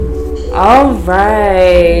All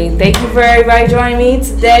right. Thank you for everybody joining me.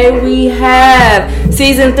 Today we have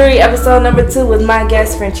season 3, episode number 2 with my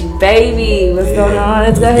guest Frenchie. Baby, what's going on?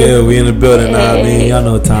 Let's go ahead. Good. We in the building now. I mean, y'all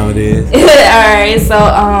know what time it is. All right. So,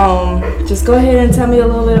 just go ahead and tell me a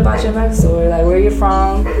little bit about your backstory. Like, where you're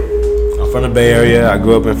from. I'm from the Bay Area. I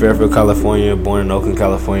grew up in Fairfield, California. Born in Oakland,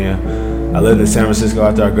 California. I lived in San Francisco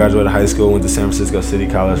after I graduated high school. Went to San Francisco City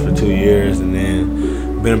College for 2 years, and then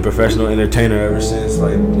been a professional entertainer ever since,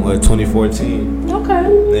 2014.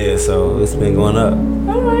 Okay. Yeah, so it's been going up.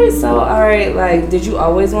 Alright, like, did you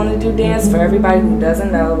always want to do dance? For everybody who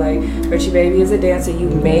doesn't know, like, Frenchie Baby is a dancer. You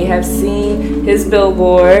may have seen his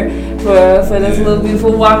billboard for this little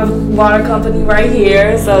beautiful water company right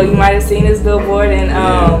here. So you might have seen his billboard in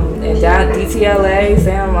down DTLA,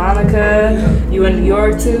 Santa Monica. Yeah. You in New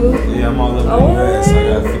York too? Yeah, I'm all over the U.S. I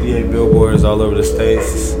got 58 billboards all over the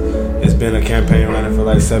states. It's been a campaign running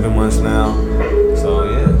for 7 months now. So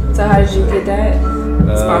yeah. So how did you get that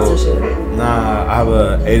sponsorship? I have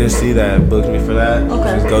an agency that booked me for that.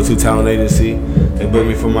 Okay. It's Go-To Talent Agency. They booked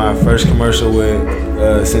me for my first commercial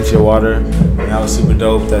with Scentia Water, and that was super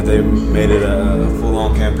dope. That they made it a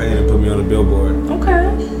full-on campaign and put me on the billboard. Okay.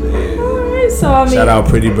 Yeah. All right. So I mean, shout out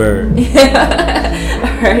Pretty Bird. All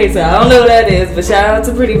right. So I don't know what that is, but shout out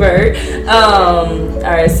to Pretty Bird. All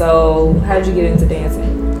right. So how did you get into dancing?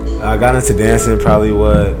 I got into dancing probably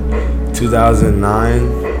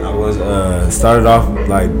 2009. I was started off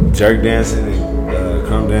jerk dancing and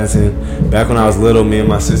crumb dancing. Back when I was little, me and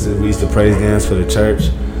my sisters, we used to praise dance for the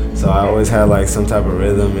church. So I always had some type of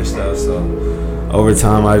rhythm and stuff. So over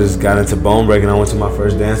time, I just got into bone breaking. I went to my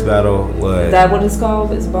first dance battle. Is that what it's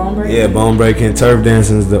called? It's bone breaking? Yeah, bone breaking. Turf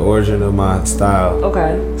dancing is the origin of my style.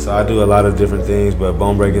 Okay. So I do a lot of different things, but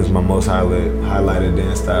bone breaking is my most highlighted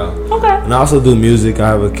dance style. Okay. And I also do music. I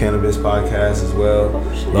have a cannabis podcast as well.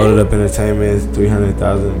 Oh, shit. Loaded Up Entertainment,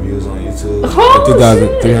 300,000 views on YouTube.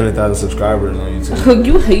 Oh, 300,000 subscribers on YouTube.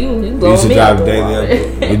 you We used to drive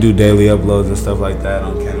we do daily uploads and stuff like that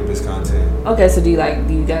on cannabis content. Okay, so do you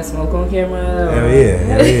guys smoke on camera? Hell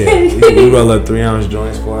yeah. We roll up 3-ounce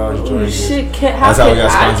joints, 4-ounce joints. Shit, that's how we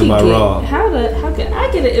got sponsored by Raw. How can I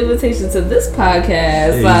get an invitation to this podcast?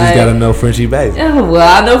 Yeah, you just gotta know Frenchie Baby. Well,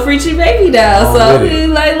 I know Frenchie Baby now, so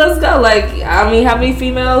let's go. How many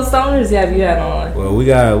female stoners have you had on? Well, we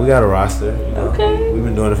got a roster. Okay. We've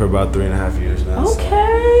been doing it for about 3.5 years now.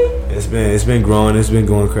 Okay. So it's been growing. It's been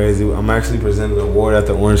going crazy. I'm actually presenting an award at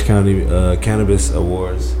the Orange County Cannabis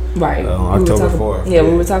Awards. Right. On October 4th. Yeah,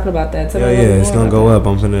 we were talking about that. It's gonna go up.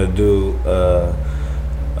 I'm gonna do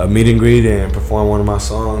a meet and greet and perform one of my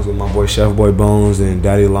songs with my boy Chef Boy Bones and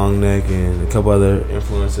Daddy Longneck and a couple other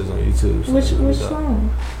influencers on YouTube. So which song?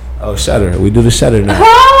 Oh, Shutter. We do the Shutter now.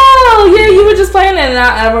 Oh, yeah, you were just playing it, and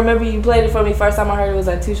I remember you played it for me. First time I heard it was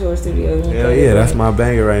at Too Short Studio. Hell yeah, that's my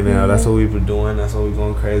banger right now. Mm-hmm. That's what we've been doing. That's what we're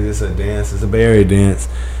going crazy. It's a dance. It's a Bay Area dance.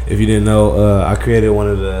 If you didn't know, I created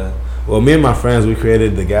me and my friends, we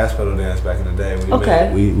created the gas pedal dance back in the day.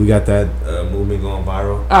 We got that movement going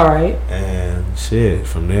viral. All right. And shit,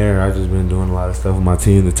 from there, I've just been doing a lot of stuff with my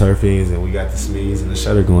team, the Turfies, and we got the Smees and the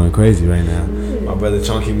Shutter going crazy right now. Mm-hmm. My brother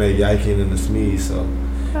Chunky made Yikin and the Smees, so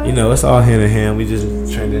it's all hand in hand. We just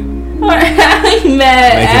trending. You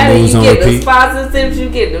mad? Making moves on get repeat. The sponsorships, you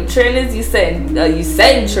get them trends. You setting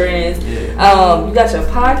trends. Yeah. You got your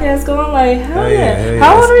podcast going. Hell yeah.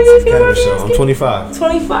 How old are you? If you I'm 25.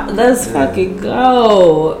 25. Let's fucking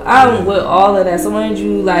go. I'm with all of that. So when did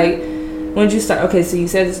you start? Okay, so you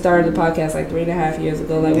said you started the podcast 3.5 years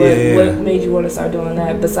ago. What made you want to start doing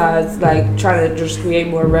that besides trying to just create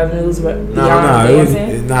more revenues beyond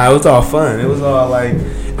dancing? It was all fun. It was all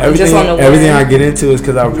everything I get into is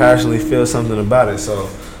because I passionately feel something about it. So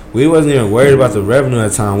we wasn't even worried about the revenue at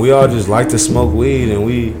the time. We all just liked to smoke weed, and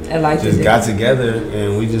we just got together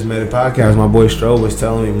and we just made a podcast. My boy Strobe was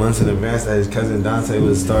telling me months in advance that his cousin Dante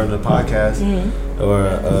was starting a podcast or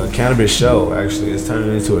a cannabis show. Actually, it's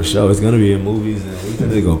turning into a show. It's gonna be in movies, and we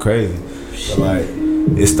finna go crazy. But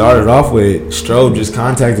it started off with Strobe just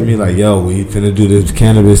contacted me yo, we finna do this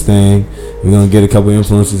cannabis thing. We're gonna get a couple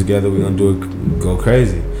influencers together. We're gonna do it, go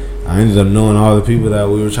crazy. I ended up knowing all the people that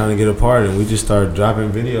we were trying to get apart, and we just started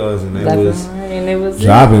dropping videos, and it was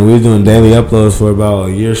dropping. We were doing daily uploads for about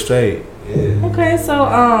a year straight. Yeah. Okay, so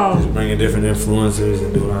just bringing different influencers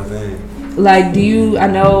and doing our thing. I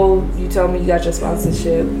know you told me you got your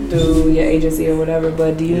sponsorship through your agency or whatever,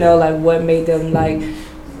 but do you know what made them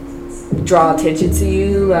draw attention to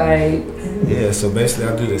you? Yeah, so basically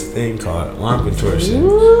I do this thing called lamp contortion,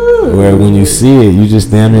 where when you see it, you just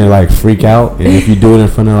damn near freak out, and if you do it in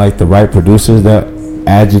front of the right producers, that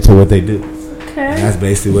add you to what they do. Okay. And that's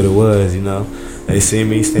basically what it was, They see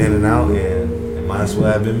me standing out, and might as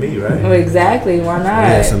well have been me, right? Oh, exactly. Why not?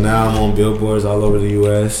 Yeah, so now I'm on billboards all over the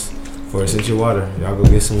U.S. for essential water. Y'all go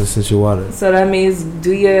get some essential water. So that means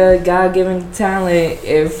do your God-given talent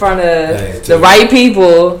in front of the right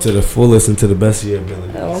people. To the fullest and to the best of your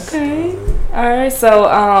ability. Okay. All right. So,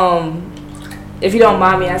 if you don't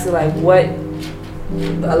mind me asking, like, what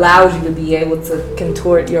allows you to be able to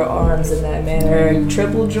contort your arms in that manner? Are you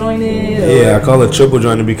triple jointed? Yeah, I call it triple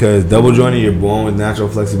jointed because double jointed, you're born with natural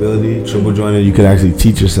flexibility. Triple jointed, you could actually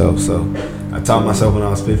teach yourself. So I taught myself when I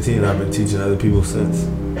was 15, and I've been teaching other people since.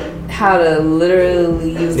 How to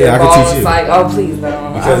literally use the ball and socket. Oh, please,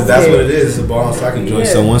 no. Because that's what it is. It's a ball and socket joint.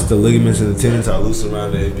 So once the ligaments and the tendons are loose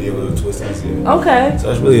around it, it'll be able to twist easier. Okay. So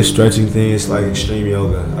it's really a stretching thing. It's like extreme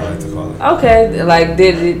yoga, I like to call it. Okay. Like,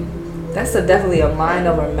 that's definitely a mind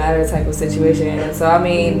over matter type of situation. And so, I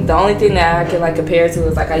mean, the only thing that I can, like, compare to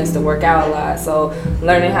is, like, I used to work out a lot. So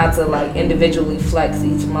learning how to, like, individually flex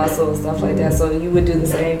each muscle and stuff like that. So you would do the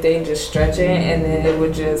same thing, just stretching, and then it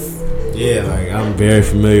would just... Yeah, like, I'm very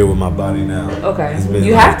familiar with my body now. Okay. It's been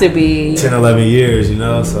you have to be. 10, 11 years, you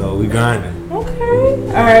know, so we grinding. Okay.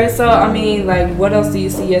 All right. So, I mean, like, what else do you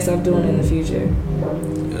see yourself doing in the future?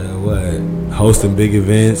 Hosting big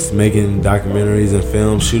events, making documentaries and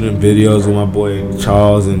films, shooting videos with my boy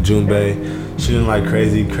Charles and Junbei, shooting like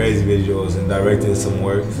crazy videos and directing some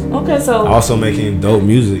works. Okay, so also making dope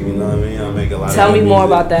music, you know what I mean? I make a lot. Tell of me more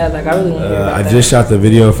about that. Like, I really want to hear about I that. just shot the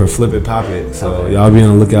video for Flip It Pop It, so y'all be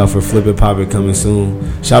on the lookout for Flip It Pop It coming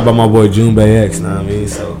soon. Shot by my boy Junbei X, know what I mean?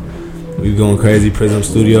 So we going crazy. Prism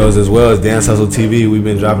Studios as well as Dance Hustle TV. We've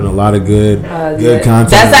been dropping a lot of good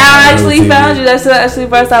content. That's how I actually found you. That's actually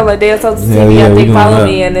first time like Dance Hustle TV. I think follow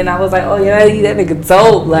me, and then I was like, oh yeah, that nigga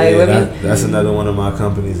dope. Like, that's another one of my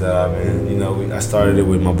companies that I've been. You know, I started it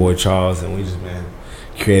with my boy Charles, and we just been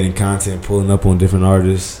creating content, pulling up on different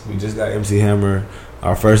artists. We just got MC Hammer.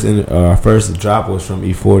 Our first drop was from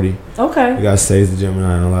E40. Okay. We got Sage the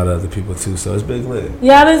Gemini and a lot of other people too, so it's big lit.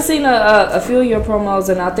 Yeah, I done seen a few of your promos,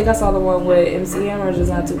 and I think I saw the one with MC Hammer just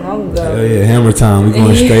not too long ago. Hell yeah, Hammer time. We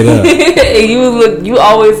going straight up. And you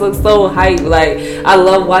always look so hyped. Like, I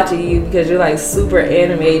love watching you because you're like super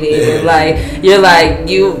animated. Yeah. And like you're like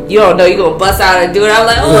you don't know, you gonna bust out and do it. I'm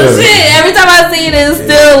like, oh shit! Every time I see it, it's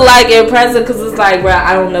still like impressive because it's like, bro,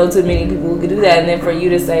 I don't know too many people who can do that. And then for you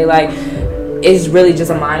to say like, it's really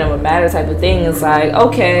just a mind over matter type of thing. It's like,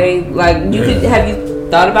 okay, like have you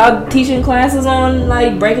thought about teaching classes on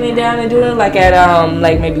like breaking it down and doing it like at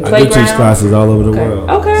like maybe playground? I do teach classes all over the world.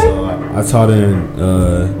 Okay. So I taught in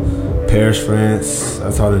Paris, France.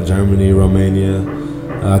 I taught in Germany, Romania.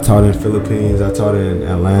 I taught in Philippines. I taught in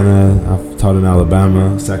Atlanta. I taught in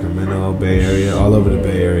Alabama, Sacramento, Bay Area, all over the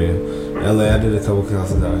Bay Area. LA, I did a couple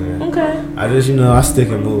classes out here. Okay. I just, I stick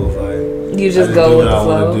and move. Like, you just go with the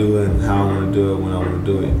flow. I want to do and how I want to do it when I want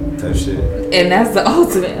to do it, type shit. And that's the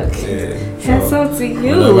ultimate. Okay. Yeah. Hats off to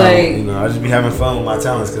you. Like, I just be having fun with my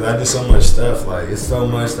talents because I do so much stuff. Like, it's so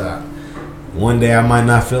much that one day I might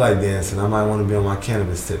not feel like dancing. I might want to be on my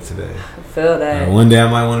cannabis tip today. I feel that. One day I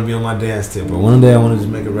might want to be on my dance tip. Or one day I want to just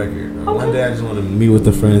make a record. Or one day I just want to meet with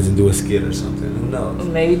the friends and do a skit or something. Who knows?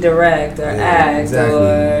 Maybe direct or act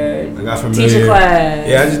or I got familiar, teach a class.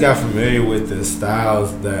 Yeah, I just got familiar with the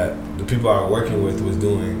styles that the people I was working with was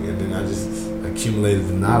doing. And then I just accumulated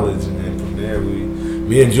the knowledge. And then from there,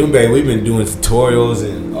 me and Junbei, we've been doing tutorials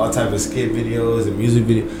and all type of skit videos and music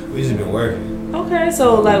videos. We just been working. Okay,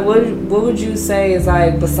 so like, what would you say is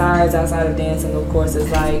like, besides outside of dancing, of course, is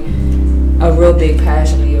like a real big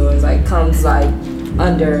passion of yours, like comes like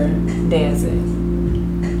under dancing?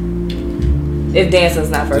 If dancing's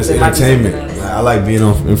not first, just it might be entertainment. Like, I like being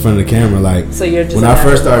in front of the camera. Like, so you're just when I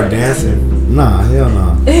first started dancing, nah, hell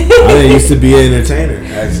no. I used to be an entertainer.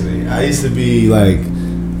 Actually, I used to be like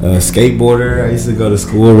a skateboarder. I used to go to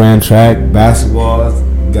school, ran track, basketball.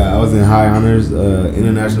 I was in high honors,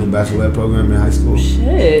 international bachelorette program in high school.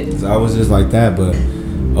 Shit. So I was just like that, but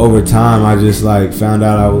over time I just like found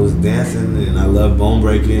out I was dancing and I love bone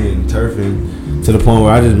breaking and turfing to the point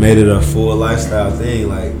where I just made it a full lifestyle thing.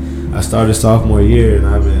 Like, I started sophomore year and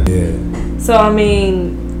I've been So I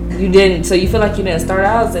mean, you feel like you didn't start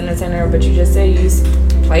out as an entertainer, but you just said you used to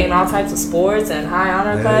play in all types of sports and high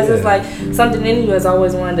honor classes. Like, something in you has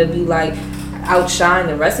always wanted to be like outshine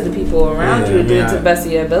the rest of the people around you and do it to the best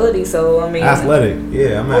of your ability. So I mean, athletic.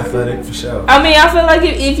 Yeah, I'm athletic for sure. I mean, I feel like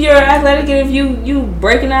if you're athletic and if you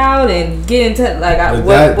breaking out and getting into like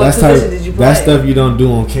what position did you play? That stuff you don't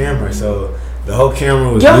do on camera. So the whole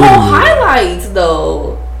camera was your whole highlights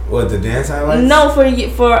though. What, the dance highlights? No,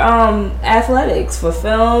 for athletics, for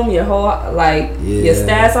film, your whole your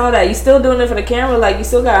stats, all that. You still doing it for the camera? Like, you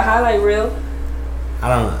still got a highlight reel?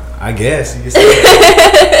 I guess. You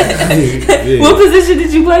What position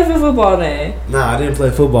did you play for football then? Nah, I didn't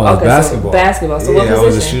play football. Okay, basketball. So basketball. So what position? I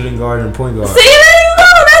was a shooting guard and point guard. See, there you go.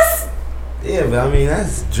 That's. Yeah, but I mean,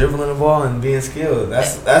 that's dribbling the ball and being skilled.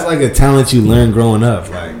 That's like a talent you learn growing up.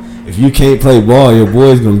 Like, if you can't play ball, your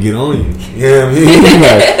boy's gonna get on you. You know what I mean?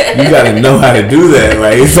 Like, you gotta know how to do that.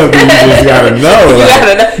 Like, it's something you just gotta know.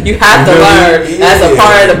 You have to learn. Yeah. That's a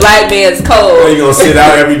part of the black man's code. Are you gonna sit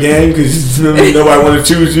out every game because nobody want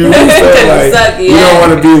to choose you? And stuff? Like, you don't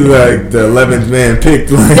want to be like the 11th man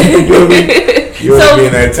picked. Like, you know what I mean? You want to be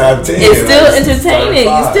in that top 10. It's still entertaining.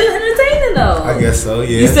 You still entertaining though. I guess so.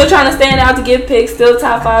 Yeah. You still trying to stand out to get picked. Still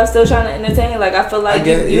top 5. Still trying to entertain. Like, I feel like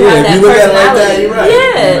you have that personality. Like that, right.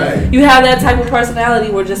 Yeah. Right. You have that type of personality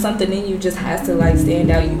where just something in you just has to like stand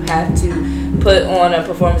out. You have to put on a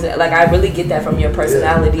performance. Like, I really get that from your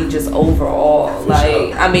personality, just overall. For like,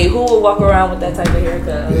 sure. I mean, who would walk around with that type of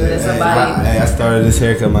haircut? Somebody. I started this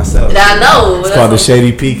haircut myself. And I know. It's called the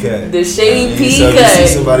Shady P cut. The Shady P so cut. So you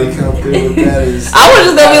see somebody come through with that. I was just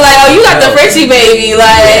gonna be like, oh, you got the Frenchie baby, like.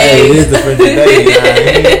 Yeah, it is the Frenchie baby.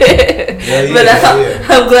 But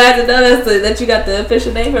I'm glad to know that you got the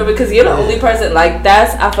official name for it, because you're the only person like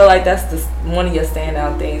that's. I feel like that's one of your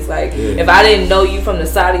standout things. Like, if I didn't know you from the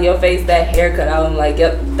side of your face, that haircut, I'm like,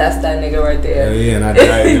 yep, that's that nigga right there. Yeah, and I do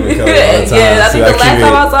it all the time. Yeah, I think the last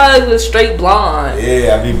time I saw it was straight blonde.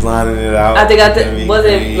 Yeah, I be blonding it out. I think was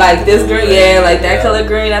it like this green? Yeah, like that color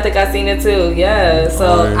green. I think I seen it too. Yeah,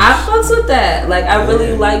 so orange. I fucks with that. Like, I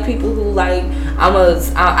really like people who like.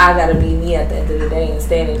 I gotta be me at the end of the day and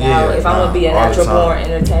standing out. If I'm gonna be a natural born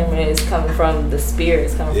entertainment, it's coming from the spirit,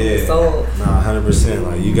 it's coming from the soul. 100%.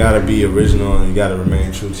 Like, you gotta be original and you gotta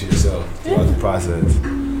remain true to yourself throughout the process.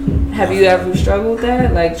 Have you ever struggled with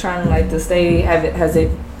that? Like, trying like to stay?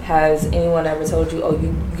 Has anyone ever told you, oh,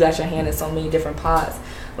 you got your hand in so many different pots?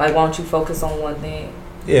 Like, why don't you focus on one thing?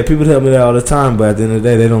 Yeah, people tell me that all the time, but at the end of the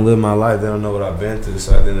day, they don't live my life. They don't know what I've been through.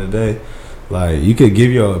 So at the end of the day, like, you could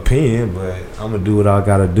give your opinion, but I'm going to do what I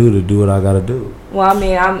got to do what I got to do. Well, I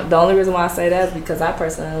mean, the only reason why I say that is because I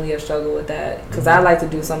personally have struggled with that. Because I like to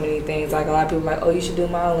do so many things. Like, a lot of people are like, oh, you should do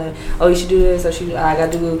modeling. Oh, you should do this. I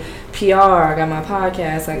got to do PR. I got my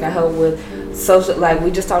podcast. Like, I help with social. Like,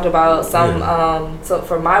 we just talked about some, so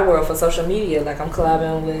for my world, for social media. Like, I'm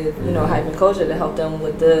collabing with, Hype and Culture to help them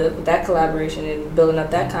with that collaboration and building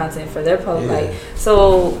up that content for their post. Like,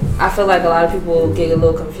 so I feel like a lot of people get a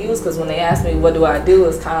little confused because when they ask me, what do I do?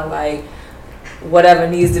 It's kind of like, whatever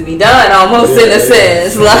needs to be done, almost in a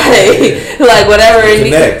sense, like whatever it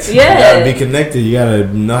needs. You gotta be connected. You gotta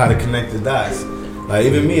know how to connect the dots. Like,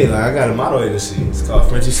 even me, like, I got a model agency. It's called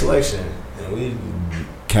Frenchie Selection, and we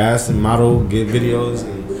cast and model, get videos,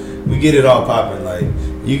 and we get it all popping. Like,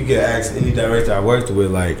 you can ask any director I worked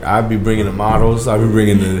with. Like, I'd be bringing the models, I'd be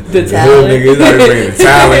bringing the talent, niggas, I'd be bringing the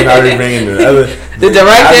talent, I'd be bringing the other. The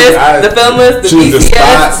directors, the filmers, the BCS, the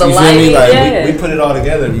spots, the you lighting. Feel me? Like, we put it all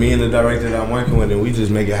together, me and the director that I'm working with, and we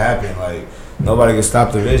just make it happen. Like, nobody can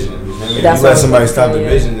stop the vision. You let somebody stop the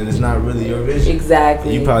vision, and it's not really your vision.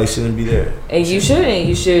 Exactly. You probably shouldn't be there. And you shouldn't.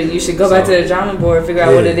 You should go back to the drawing board, figure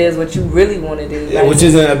out what it is, what you really want to do. Yeah, which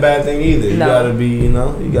isn't a bad thing either. You gotta be,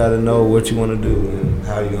 you gotta know what you want to do and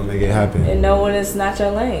how you gonna make it happen. And know when it's not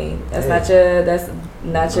your lane. That's not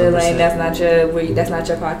your lane. That's not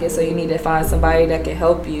your pocket. So you need to find somebody that can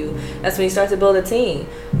help you. That's when you start to build a team.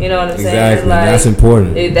 You know what I'm saying? Exactly. Like, that's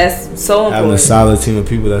important. That's so important. Having a solid team of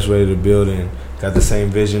people that's ready to build and got the same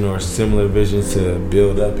vision or similar visions to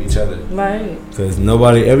build up each other. Right. Because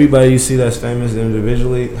everybody you see that's famous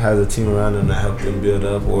individually has a team around them that help them build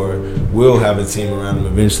up, or will have a team around them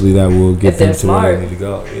eventually that will get them to where they need to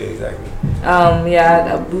go. Yeah, exactly.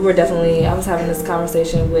 I was having this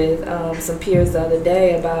conversation with some peers the other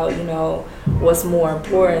day about, what's more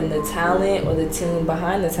important, the talent or the team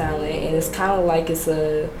behind the talent. And it's kind of like it's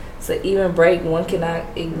an even break. One cannot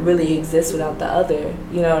really exist without the other.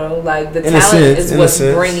 Like, the talent is what's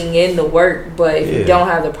bringing in the work, but if you don't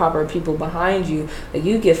have the proper people behind you, like,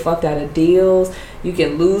 you get fucked out of deals. You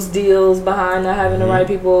can lose deals behind not having the right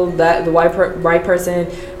people. That the right person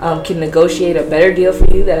can negotiate a better deal for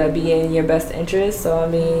you that'll be in your best interest. So I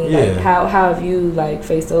mean, like, how have you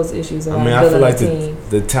faced those issues around building I feel like a team?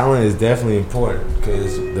 The talent is definitely important,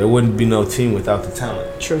 because there wouldn't be no team without the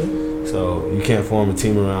talent. True. So you can't form a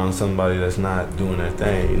team around somebody that's not doing their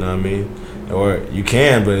thing. You know what I mean? Or you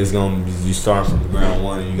can, but you start from the ground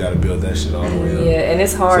one and you got to build that shit all the way up. Yeah, and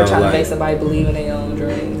it's hard trying to make somebody believe in their own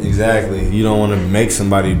dreams. Exactly. You don't want to make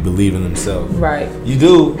somebody believe in themselves. Right. You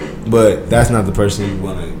do, but that's not the person you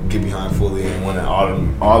want to get behind fully and want to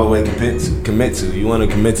all the way commit to. You want to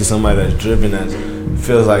commit to somebody that's driven, that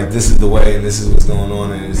feels like this is the way and this is what's going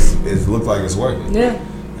on, and it looks like it's working. Yeah.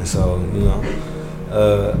 And so, you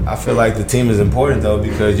know, I feel like the team is important though,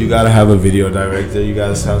 because you got to have a video director, you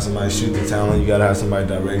got to have somebody shoot the talent, you got to have somebody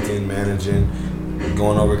directing, managing,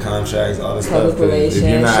 going over contracts, all this stuff. Public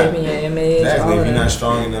relations, shaping your image. Exactly. If you're not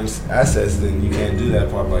strong in them assets, then you can't do that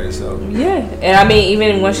part by yourself. Yeah, and I mean,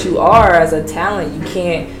 even once you are as a talent, you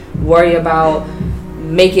can't worry about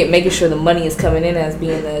making sure the money is coming in as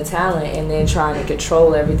being the talent, and then trying to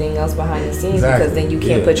control everything else behind the scenes. Exactly. Because then you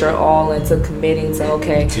can't put your all into committing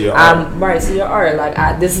to to your art.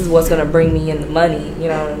 Like this is what's gonna bring me in the money. You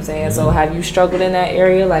know what I'm saying? Mm-hmm. So have you struggled in that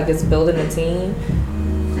area? Like it's building a team.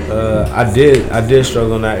 I did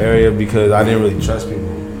struggle in that area because I didn't really trust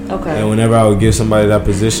people. Okay. And whenever I would give somebody that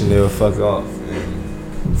position, they would fuck off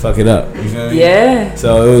and fuck it up. You feel me? Yeah.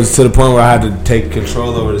 So it was to the point where I had to take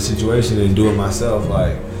control over the situation and do it myself.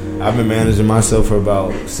 Like I've been managing myself for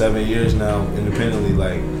about 7 years now, independently.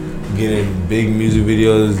 Like getting big music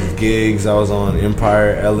videos, gigs. I was on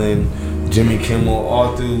Empire, Ellen, Jimmy Kimmel,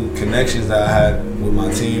 all through connections that I had with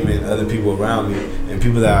my team and other people around me and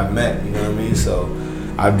people that I've met. You know what I mean? So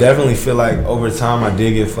I definitely feel like over time I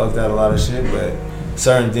did get fucked out a lot of shit, but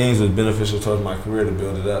certain things was beneficial towards my career to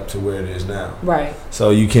build it up to where it is now. Right.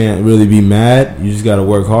 So you can't really be mad. You just got to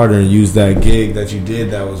work harder and use that gig that you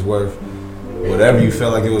did that was worth whatever you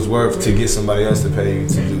felt like it was worth to get somebody else to pay you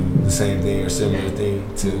to do the same thing or similar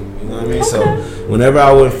thing too. You know what I mean? Okay. So whenever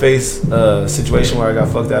I would face a situation where I got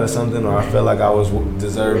fucked out of something or I felt like I was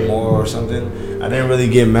deserved more or something, I didn't really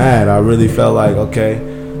get mad. I really felt like, okay,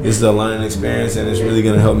 this is a learning experience and it's really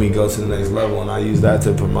going to help me go to the next level, and I use that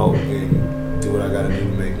to promote and do what I got to do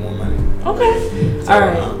to make more money. Okay. So, all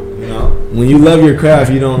right. You know, when you love your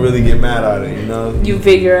craft, you don't really get mad at it, you know? You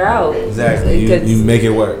figure it out. Exactly. You make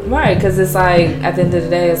it work. Right, because it's like, at the end of the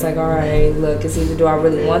day, it's like, all right, look, it's either do I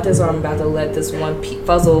really want this or I'm about to let this one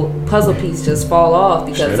puzzle piece just fall off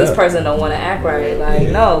because this person don't want to act right. Like,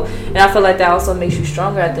 no. And I feel like that also makes you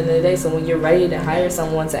stronger at the end of the day. So when you're ready to hire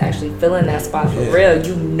someone to actually fill in that spot for real,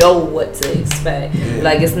 you know what to expect. Yeah.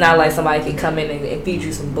 Like, it's not like somebody can come in and feed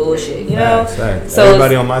you some bullshit, you know? Exactly. So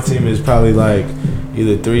everybody on my team is probably like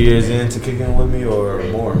either 3 years into kicking with me or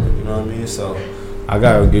more, you know what I mean? So I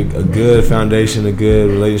got a good foundation, a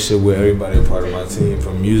good relationship with everybody a part of my team,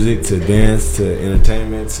 from music to dance to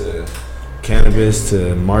entertainment to cannabis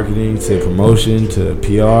to marketing to promotion to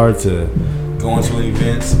PR to going to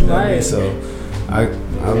events, you know what I mean? So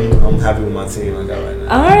I'm happy with my team I got right now.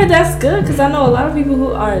 All right, that's good, because I know a lot of people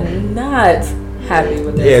who are not happy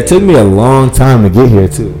with their team. It took me a long time to get here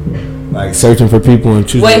too. Like searching for people and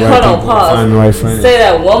choosing the right people and finding the right friends. Say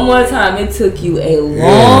that one more time. It took you a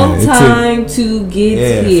long time to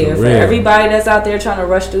get here. For everybody that's out there trying to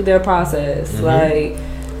rush through their process.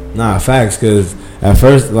 Facts. Because at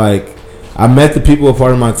first, like, I met the people a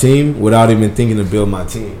part of my team without even thinking to build my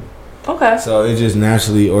team. Okay. So it just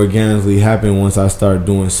naturally, organically happened once I started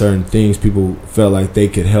doing certain things. People felt like they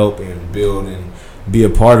could help and build and be a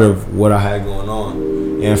part of what I had going on.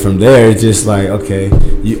 And from there, it's just like, okay,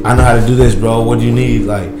 I know how to do this, bro. What do you need?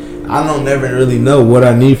 Like, I don't never really know what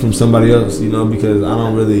I need from somebody else, you know, because I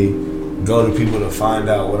don't really go to people to find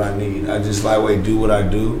out what I need. I just lightweight do what I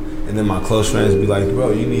do, and then my close friends be like,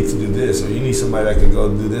 bro, you need to do this, or you need somebody that can go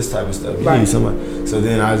do this type of stuff. You need somebody. So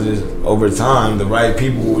then I just, over time, the right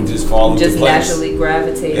people would just fall into place. Just naturally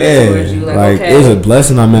gravitate towards you. Like, okay. It's a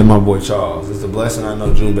blessing I met my boy Charles. It's a blessing I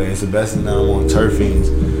know Junbei. It's a blessing that I'm on Turf Fiends.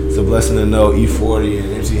 It's a blessing to know E40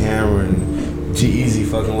 and MC Hammer and G-Eazy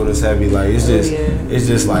fucking with us heavy. Like, it's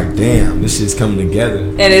just like, damn, this shit's coming together.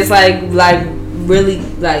 And it's like really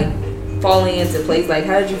like falling into place. Like,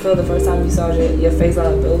 how did you feel the first time you saw your face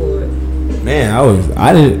on a billboard? Man,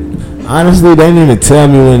 honestly, they didn't even tell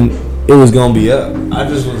me when it was gonna be up. I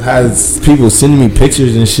just had people sending me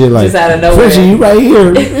pictures and shit like, just out of nowhere. Frenchie, you right here.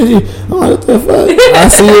 I'm like, what the fuck? I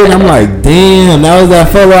see it and I'm like, damn, that was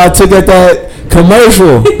that photo I took at that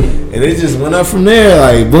commercial. And it just went up from there,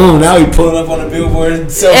 like, boom, now he pulling up on the billboard. And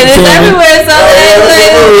it's everywhere, so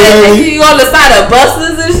you on the side of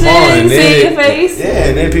buses and shit, you see your face. Yeah,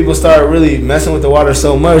 and then people start really messing with the water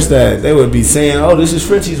so much that they would be saying, oh, this is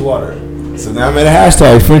Frenchie's water. So now I made a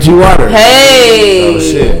hashtag, Frenchie water. Hey. Oh,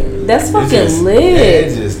 shit. That's fucking lit. Yeah,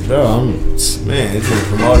 it just, bro, it just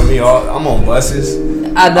promoted me. I'm on buses.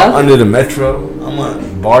 I'm under the metro. I'm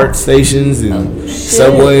on BART stations and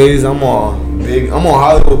subways. I'm on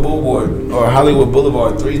Hollywood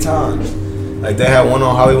Boulevard 3 times. Like, they had one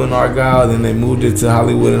on Hollywood and Argyle, then they moved it to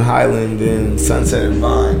Hollywood and Highland, then Sunset and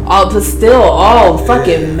Vine. But still all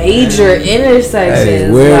fucking major intersections.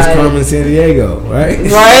 Hey, where's Carmen San Diego, right?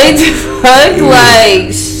 Right? Fuck,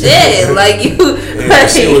 like, shit. Like, you That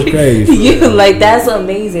shit was crazy. You like that's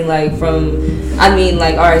amazing. Like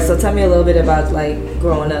all right. So tell me a little bit about like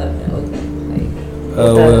growing up.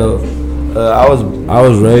 I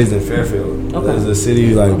was raised in Fairfield. Okay. It's a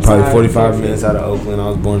city like probably 45 minutes out of Oakland. I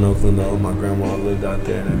was born in Oakland though. My grandma lived out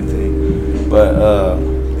there and everything. But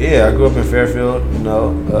yeah, I grew up in Fairfield. You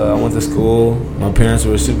know, I went to school. My parents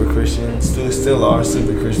were super Christian. Still are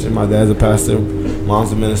super Christian. My dad's a pastor.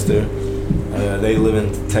 Mom's a minister. They live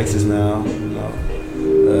in Texas now. You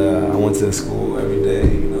know, I went to school every day.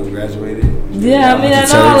 You know, graduated. Yeah, I mean I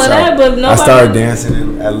know all of that, but nobody. I started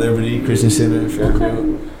dancing at Liberty Christian Center in Fairfield.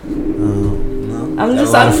 Okay. I'm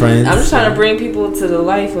just trying to bring people to the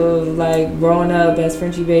life of like growing up as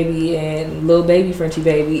Frenchie baby and little baby Frenchie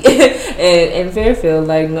baby in Fairfield.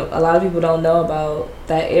 Like a lot of people don't know about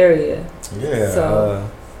that area. Yeah.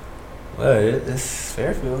 So. Well, it's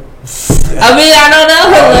Fairfield. I mean, I don't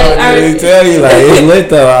know. I really tell you, like it's lit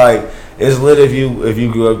though. Like it's lit if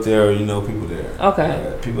you grew up there or you know people there.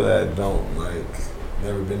 Okay. People that don't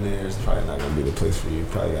never been there, it's probably not gonna be the place for you.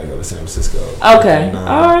 Probably gotta go to San Francisco. Okay.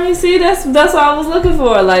 All right. See, that's what I was looking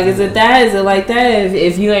for. Like, is it that? Is it like that?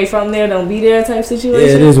 If you ain't from there, don't be there type situation.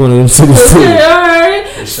 Yeah, it is one of them cities too. All right.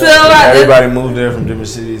 Sure. So everybody moved there from different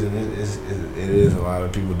cities, and it is a lot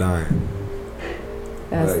of people dying.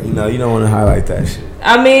 But, you don't want to highlight that shit.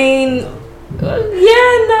 I mean,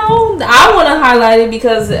 I want to highlight it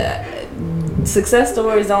because success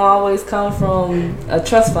stories don't always come from a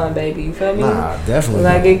trust fund, baby. You feel me? Nah, definitely.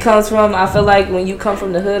 Like it comes from. I feel like when you come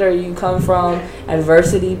from the hood or you come from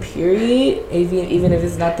adversity, period. Even if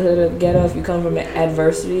it's not the hood or the ghetto, if you come from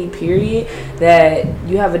adversity, period, that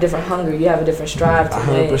you have a different hunger, you have a different strive to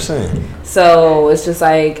 100%. Win. So it's just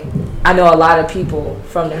like I know a lot of people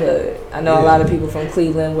from the hood. I know a lot of people from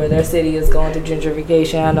Cleveland where their city is going through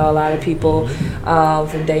gentrification. I know a lot of people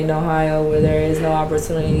from Dayton, Ohio, where there is no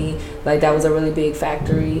opportunity. Like that was a really big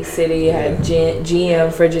factory city. It had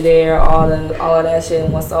GM, Frigidaire, all of that shit.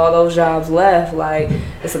 And once all those jobs left, like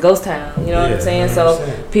it's a ghost town. You know what I'm saying? 100%.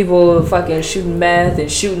 So people fucking shooting meth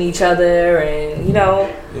and shooting each other, and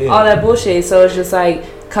all that bullshit. So it's just like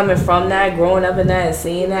coming from that, growing up in that, and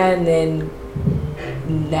seeing that, and then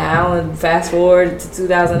now and fast forward to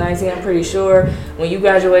 2019, I'm pretty sure when you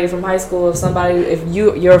graduated from high school, if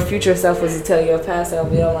your future self was to tell your past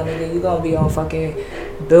self, yo, my nigga, you gonna be on fucking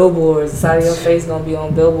billboards, the side of your face gonna be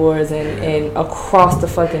on billboards and across the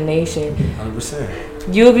fucking nation. 100%.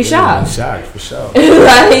 You would be shocked. Shocked for sure.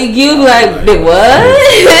 Like you be like, big what?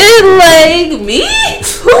 Like me?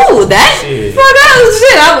 Who? That? Shit. Fuck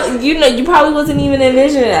out shit. You probably wasn't even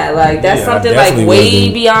envisioning that. Like that's something like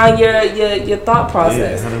way beyond your thought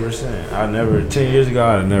process. Yeah, 100%. 10 years ago,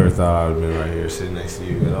 I never thought I would have been right here sitting next to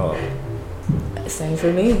you at all. Same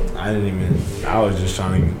for me. I was just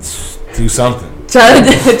trying to do something.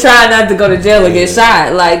 Try not to go to jail or get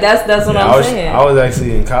shot. Like that's what I'm saying. I was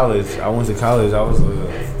actually in college. I went to college. I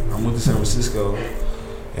moved to San Francisco,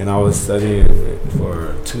 and I was studying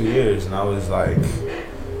for 2 years, and I was like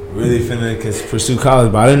really finna pursue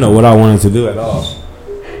college, but I didn't know what I wanted to do at all.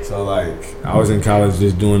 So like I was in college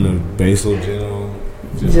just doing the basic general.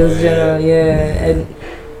 Just general, yeah. And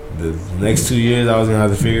the next 2 years, I was gonna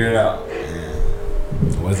have to figure it out.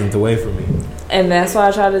 And it wasn't the way for me. And that's why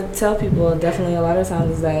I try to tell people definitely a lot of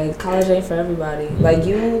times is that college ain't for everybody. Like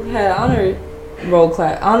you had honors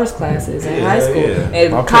classes in high school,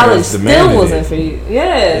 and college still wasn't for you.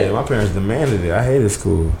 Yeah, my parents demanded it. I hated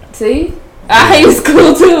school. See, I hated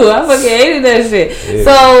school too. I fucking hated that shit. Yeah.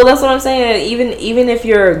 So that's what I'm saying. Even if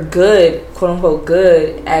you're good, quote unquote,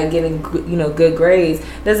 good at getting good grades,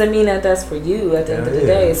 doesn't mean that that's for you at the end of the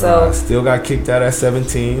day. So I still got kicked out at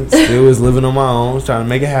 17. Still was living on my own, trying to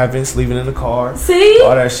make it happen, sleeping in the car. See,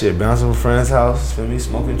 all that shit, bouncing from a friend's house, feel me,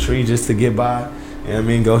 smoking tree just to get by. You know what I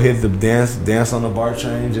mean? Go hit the dance on the BART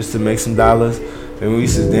train just to make some dollars. And we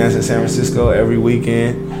used to dance in San Francisco every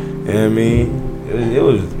weekend. You know what I mean? It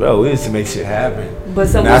was, bro, we used to make shit happen.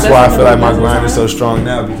 But and that's why I feel like my grind is so strong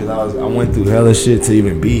now, because I went through hella shit to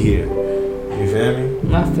even be here. You feel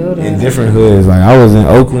me? I feel that. In different hoods. Like I was in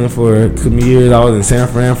Oakland for some years. I was in San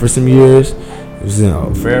Fran for some years. It was I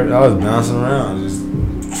was bouncing around, just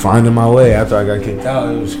finding my way after I got kicked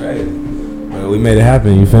out. It was crazy. But we made it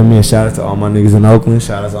happen, you feel me? And shout out to all my niggas in Oakland.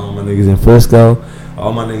 Shout out to all my niggas in Frisco.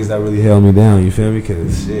 All my niggas that really held me down, you feel me?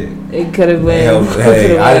 Because shit, it could have been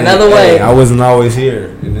another way. I wasn't always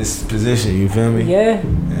here in this position, you feel me? Yeah.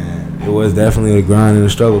 And it was definitely a grind and a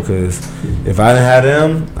struggle, because if I didn't have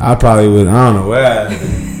them, I probably would, I don't know where I'd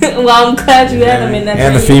Well, I'm glad you had them in that.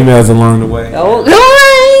 And the females along the way. Oh,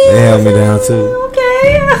 they held me down too.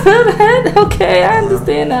 Okay, I feel that. Okay, I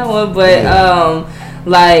understand that one. But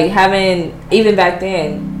like having, even back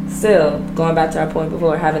then, still, going back to our point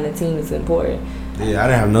before, having a team is important. Yeah, I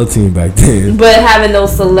didn't have no team back then. But having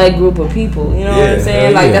those select group of people, you know what I'm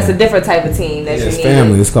saying? Like, that's a different type of team that you need. It's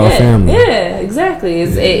family. It's called family. Yeah, exactly.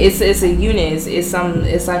 It's a unit. It's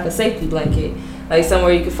like a safety blanket. Like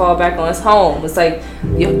somewhere you can fall back on. It's home. It's like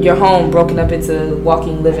your home broken up into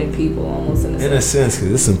walking, living people almost in a sense. In a sense, because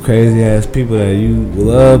there's some crazy ass people that you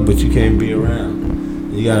love, but you can't be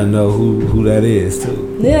around. You gotta know who that is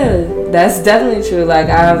too. Yeah, that's definitely true. Like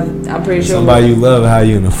I'm pretty sure somebody you love, how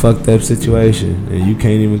you in a fucked up situation and you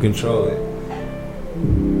can't even control it.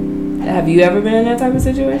 Have you ever been in that type of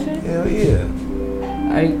situation? Hell yeah.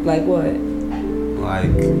 Are you, like what?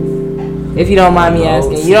 Like. If you don't mind me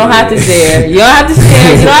asking, you don't have to share. You don't have to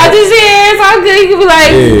share. You don't have to share. It's all good. You can be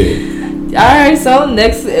like, all right. So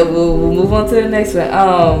next, we'll move on to the next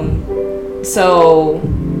one. So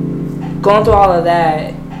going through all of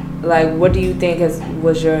that, like, what do you think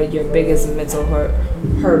was your biggest mental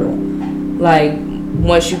hurdle? Like,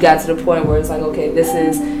 once you got to the point where it's like, okay, this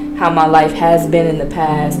is how my life has been in the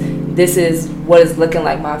past. This is what it's looking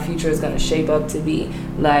like my future is going to shape up to be.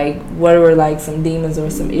 Like, what were, like, some demons or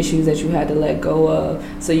some issues that you had to let go of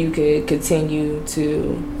so you could continue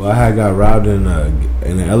to... Well, I had got robbed in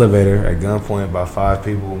an elevator at gunpoint by 5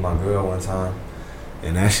 people with my girl one time.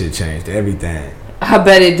 And that shit changed everything. I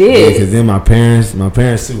bet it did. Because then my parents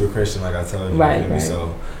super Christian, like I told you. Right.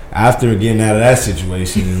 So after getting out of that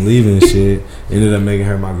situation and leaving and shit, ended up making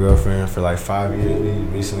her my girlfriend for like 5 years. We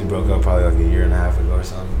recently broke up probably like a year and a half ago or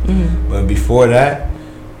something. Mm-hmm. But before that,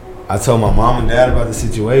 I told my mom and dad about the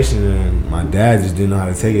situation, and my dad just didn't know how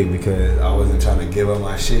to take it because I wasn't trying to give up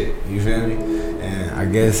my shit. You feel me? And I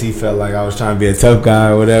guess he felt like I was trying to be a tough guy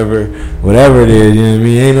or whatever it is. You know what I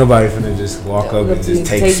mean? Ain't nobody finna just walk up and just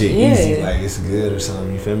take shit easy like it's good or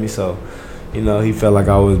something. You feel me? So, you know, he felt like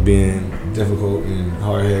I was being difficult and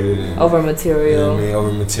hard-headed and over material. You know what I mean?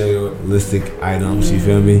 Over materialistic items. Mm-hmm. You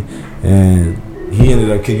feel me? And he ended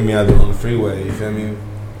up kicking me out there on the freeway. You feel me?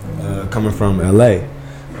 Coming from L.A.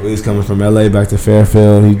 We was coming from LA back to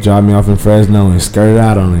Fairfield. He dropped me off in Fresno and skirted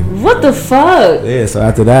out on him. What the fuck? Yeah, so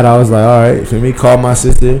after that, I was like, all right, you feel me? Called my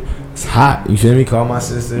sister. It's hot. You feel me? Called my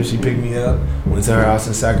sister. She picked me up. Went to her house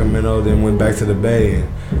in Sacramento. Then went back to the Bay. And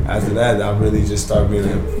after that, I really just started being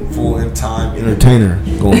a full-time entertainer.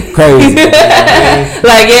 Going crazy. You know what I mean?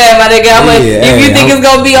 Like, yeah, my nigga. If you think it's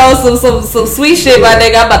going to be on some sweet shit, my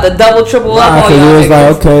nigga, I'm about to double, triple up on you. It was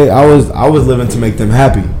like, okay, I was living to make them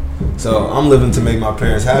happy. So I'm living to make my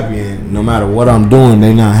parents happy, and no matter what I'm doing,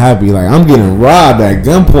 they not happy. Like, I'm getting robbed at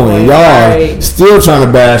gunpoint. Y'all still trying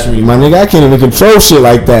to bash me. My nigga, I can't even control shit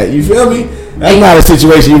like that. You feel me? That's not a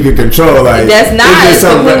situation you can control. Like, that's not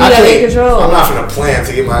something you can control. I'm not finna plan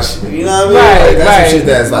to get my shit. You know what I mean? That's some shit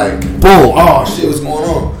that's like, boom, oh shit, what's going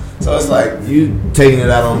on? So it's like you taking it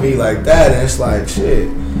out on me like that, and it's like shit.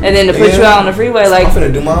 And then to put you out on the freeway, like, I'm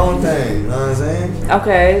finna do my own thing. You know what I'm saying?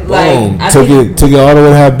 Okay, boom. Like took it all the way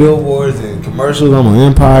to have billboards and commercials. I'm on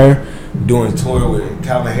Empire, doing tour with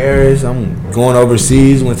Calvin Harris. I'm going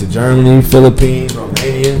overseas. Went to Germany, Philippines,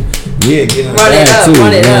 Romania. Yeah, getting run it up, too.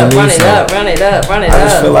 Run it up. I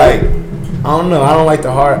just feel like I don't know. I don't like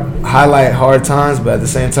to highlight hard times, but at the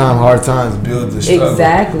same time, hard times build the struggle.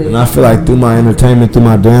 Exactly. And I feel like through my entertainment, through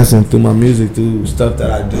my dancing, through my music, through stuff that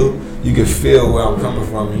I do, you can feel where I'm coming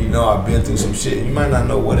from. And you know I've been through some shit. You might not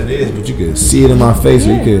know what it is, but you can see it in my face,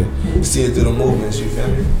 or you can see it through the movements. You feel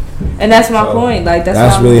me? And that's my point. Like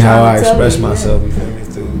that's really how I express myself. You feel me?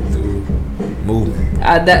 Through movement.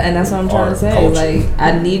 And that's what I'm trying to say. Culture. Like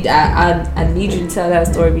I need you to tell that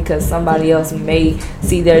story because somebody else may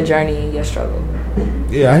see their journey in your struggle.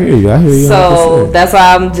 Yeah, I hear you. So that's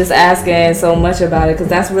why I'm just asking so much about it because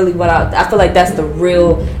that's really what I feel like that's the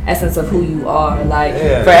real essence of who you are. Like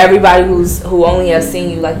for everybody who only has seen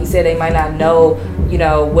you, like you said, they might not know, you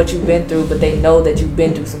know, what you've been through, but they know that you've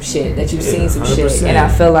been through some shit, that you've seen some 100%. Shit, and I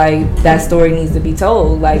feel like that story needs to be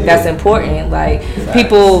told. Like that's important. Like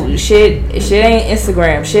people, shit ain't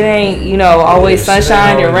Instagram. Shit ain't, you know, always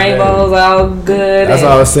sunshine and rainbows, all good. That's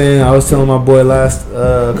what I was saying. I was telling my boy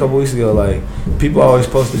a couple weeks ago, like people always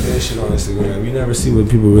post the good shit on Instagram. You never see what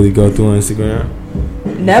people really go through on Instagram.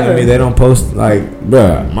 Never. They don't post like,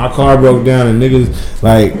 bruh, my car broke down and niggas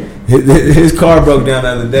like his car broke down the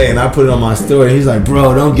other day and I put it on my story. He's like,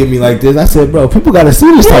 bro, don't get me like this. I said, bro, people gotta see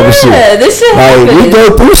this type of shit. Yeah, this shit like happens. We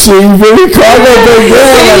go through shit. You feel me? Car gonna break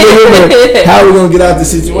down. Like, how we gonna get out the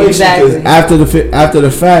situation? Because after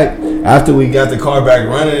the fact. After we got the car back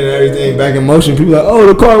running and everything back in motion, people like, oh,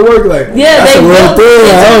 the car worked. Like, that's a real thing.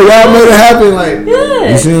 Like, oh, y'all made it happen. Like,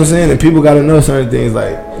 Yeah. You see what I'm saying? And people got to know certain things.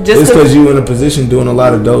 Like, just because you in a position doing a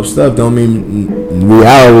lot of dope stuff don't mean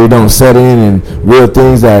reality don't set in and real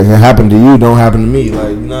things that happen to you don't happen to me. Like,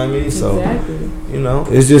 you know what I mean? So, you know,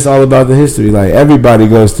 it's just all about the history. Like, everybody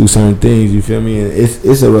goes through certain things. You feel me? And it's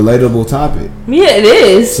a relatable topic. Yeah, it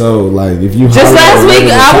is. So, like, if you just last week,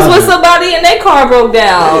 I was with somebody and their car broke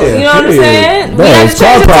down. Yeah, you know what I'm saying? We had to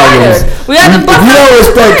change the tire. We had to. You don't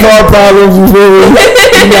respect car problems. You feel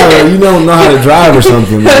me? You don't know how to drive or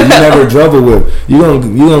something. Like, you never drove a whip. You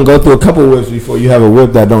gonna go through a couple whips before you have a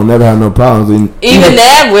whip that don't never have no problems. And even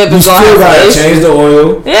that whip is gonna have. You still gotta change the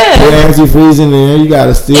oil. Yeah. Put antifreeze in there. You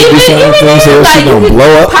gotta still do certain things so she don't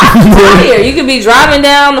blow up. Pop the tire. You could be driving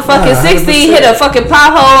down the fucking 60, hit a fucking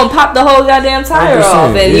pothole, and pop the whole goddamn tire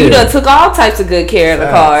off, and you done took all types of good care of the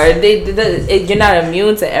car. You're not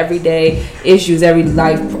immune to everyday issues,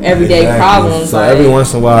 everyday problems. So every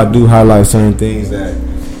once in a while, I do highlight certain things that,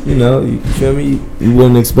 you know, you feel me, you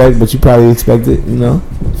wouldn't expect, but you probably expect it, you know,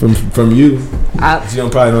 from you. You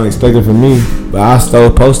probably don't expect it from me, but I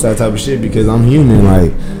still post that type of shit because I'm human.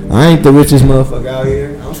 Like, I ain't the richest motherfucker out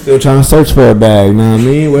here. I'm still trying to search for a bag. You know what I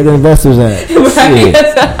mean? Where the investors at?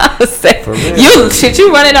 Right.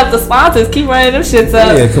 You running up the sponsors. Keep running them shits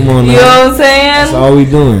up. Yeah, come on now. You know what I'm saying? That's all we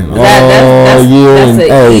doing. All year. And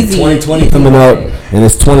hey, 2020 coming up, and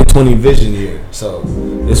it's 2020 vision year. So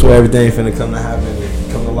this where everything finna come to happen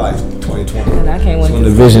and come to life. 2020. And I can't wait. That's when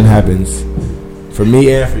the vision happens. For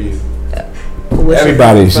me and for you.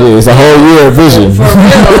 Everybody, shit. It's a whole year of vision. For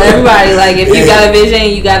real, everybody. Like, if you got a vision,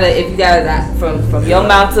 if you got from your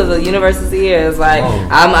mouth to the universe's ears, like,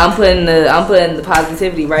 I'm putting the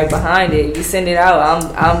positivity right behind it. You send it out,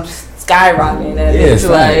 I'm skyrocketing that bitch.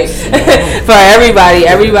 Like, for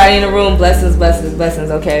everybody in the room, blessings.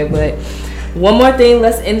 Okay, but one more thing.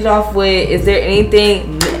 Let's end it off with: is there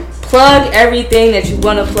anything? Plug everything that you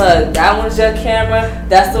want to plug. That one's your camera.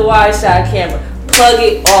 That's the wide shot camera. Plug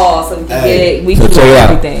it all so we can get it. We can do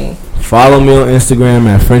everything. Follow me on Instagram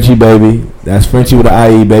at Frenchie Baby. That's Frenchie with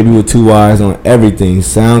an IE, baby with 2 Y's on everything.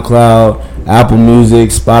 SoundCloud, Apple Music,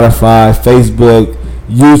 Spotify, Facebook,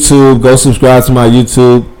 YouTube. Go subscribe to my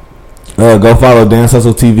YouTube. Go follow Dance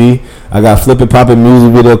Hustle TV. I got Flip It Pop It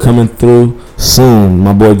music video coming through soon.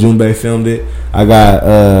 My boy Junbei filmed it. I got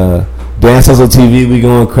Dance Hustle TV. We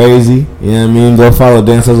going crazy. You know what I mean? Go follow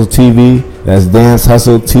Dance Hustle TV. That's Dance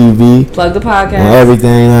Hustle TV. Plug the podcast. And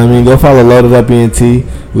everything, you know what I mean? Go follow Loaded Up ENT.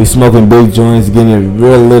 We smoking big joints, getting it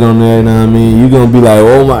real lit on there, you know what I mean? You gonna be like,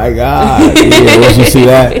 oh my God. Yeah, once you see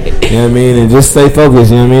that, you know what I mean? And just stay focused,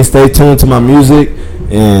 you know what I mean? Stay tuned to my music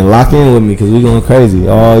and lock in with me because we going crazy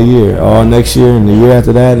all year, all next year and the year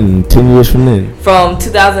after that and 10 years from then. From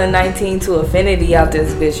 2019 to infinity out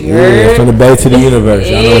this bitch, you heard? Yeah, from the bay to the universe.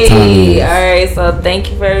 I know what time it is. Alright, so thank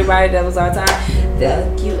you for everybody. That was our time.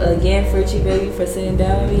 Thank you again, Frenchie Baby, for sitting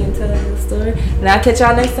down with me and telling the story. And I'll catch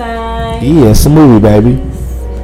y'all next time. Yeah, it's a movie, baby.